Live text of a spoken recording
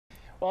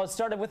Well, it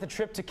started with a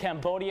trip to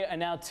Cambodia, and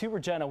now two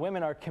Regina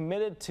women are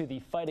committed to the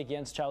fight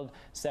against child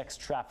sex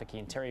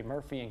trafficking. Terry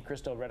Murphy and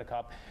Crystal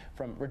Redekop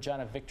from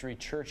Regina Victory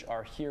Church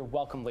are here.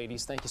 Welcome,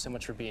 ladies. Thank you so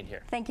much for being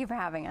here. Thank you for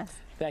having us.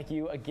 Thank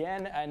you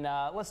again, and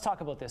let's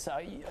talk about this.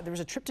 There was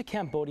a trip to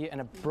Cambodia,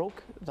 and it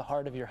broke the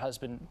heart of your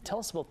husband. Tell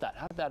us about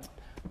that.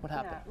 What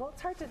happened? Yeah, well,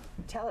 it's hard to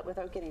tell it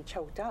without getting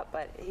choked up,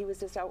 but he was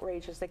just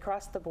outrageous. They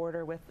crossed the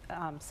border with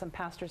some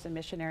pastors and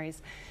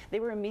missionaries. They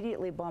were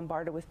immediately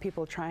bombarded with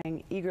people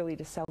trying eagerly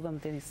to sell them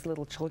these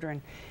little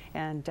children,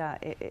 and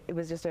it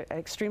was just an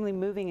extremely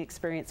moving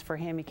experience for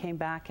him. He came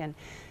back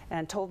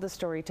and told the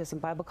story to some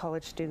Bible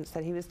college students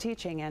that he was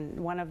teaching, and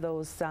one of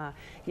those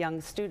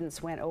young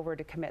students went over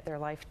to commit their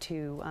life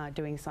to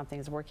doing something.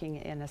 He's working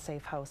in a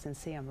safe house in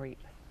Siem Reap.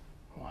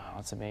 Wow,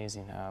 that's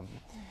amazing.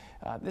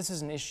 This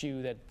is an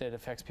issue that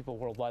affects people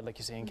worldwide, like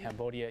you say, in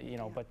Cambodia, you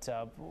know, but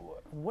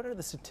what are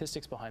the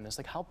statistics behind this?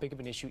 Like, how big of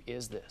an issue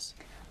is this?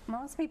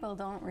 Most people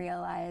don't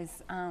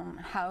realize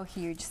how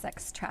huge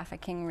sex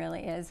trafficking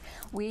really is.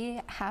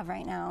 We have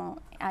right now,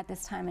 at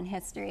this time in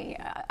history,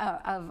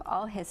 of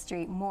all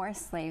history, more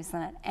slaves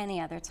than at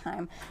any other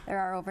time. There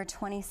are over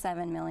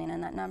 27 million,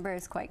 and that number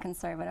is quite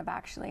conservative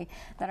actually,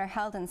 that are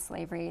held in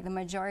slavery, the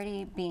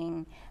majority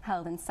being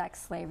held in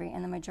sex slavery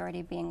and the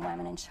majority being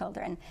women and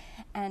children.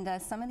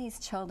 And some of these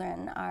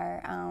children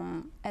are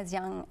as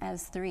young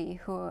as 3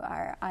 who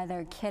are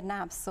either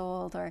kidnapped,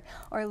 sold,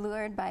 or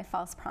lured by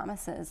false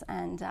promises.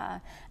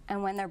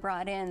 And when they're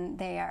brought in,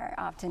 they are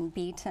often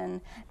beaten,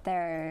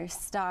 they're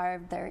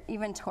starved, they're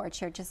even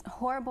tortured, just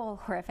horrible,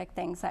 horrific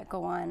things that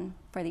go on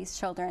for these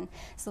children.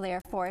 So they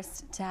are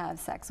forced to have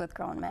sex with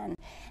grown men.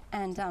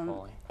 And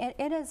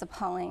it is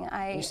appalling.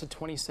 You said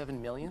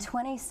 27 million?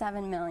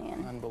 27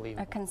 million.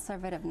 Unbelievable. A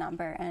conservative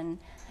number. And,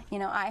 you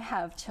know, I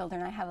have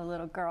children. I have a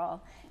little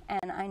girl.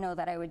 And I know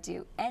that I would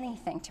do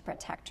anything to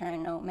protect her. I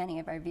know many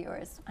of our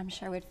viewers, I'm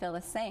sure, would feel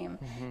the same.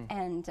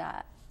 And,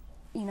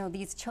 you know,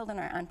 these children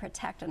are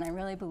unprotected, and I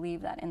really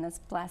believe that in this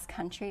blessed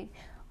country,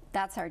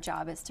 that's our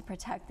job, is to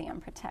protect the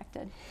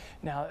unprotected.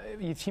 Now,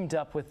 you've teamed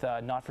up with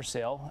Not For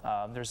Sale.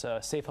 There's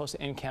a safe house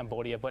in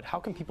Cambodia, but how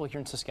can people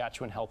here in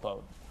Saskatchewan help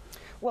out?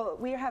 Well,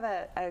 we have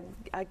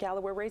a gala.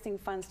 We're raising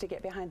funds to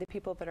get behind the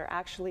people that are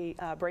actually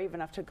brave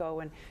enough to go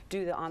and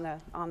do the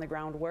on the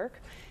ground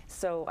work.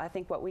 So I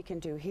think what we can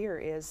do here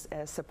is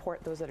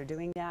support those that are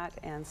doing that,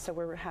 and so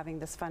we're having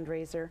this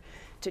fundraiser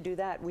to do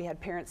that. We had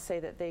parents say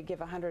that they give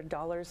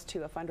 $100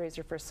 to a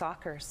fundraiser for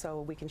soccer,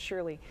 so we can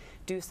surely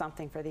do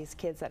something for these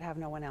kids that have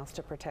no one else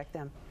to protect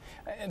them.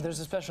 And there's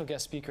a special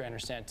guest speaker, I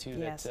understand, too,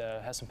 yes,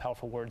 that has some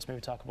powerful words.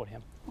 Maybe talk about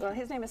him. Well,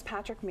 his name is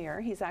Patrick Muir.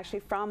 He's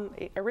actually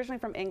originally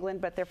from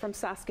England, but they're from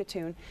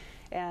Saskatoon,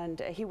 and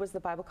he was the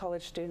Bible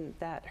college student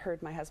that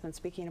heard my husband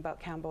speaking about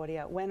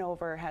Cambodia, went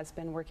over, has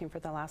been working for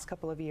the last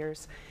couple of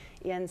years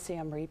in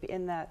Siem Reap,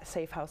 in that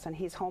safe house, and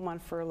he's home on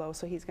furlough,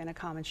 so he's going to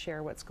come and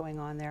share what's going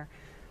on there.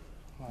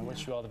 Well, I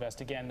wish you all the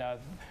best. Again,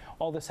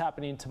 all this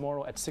happening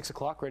tomorrow at 6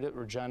 o'clock right at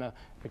Regina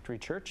Victory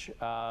Church.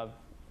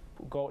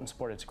 Go out and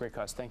support it. It's a great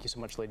cause. Thank you so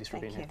much, ladies, for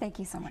being here. Thank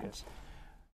you so much. Cheers.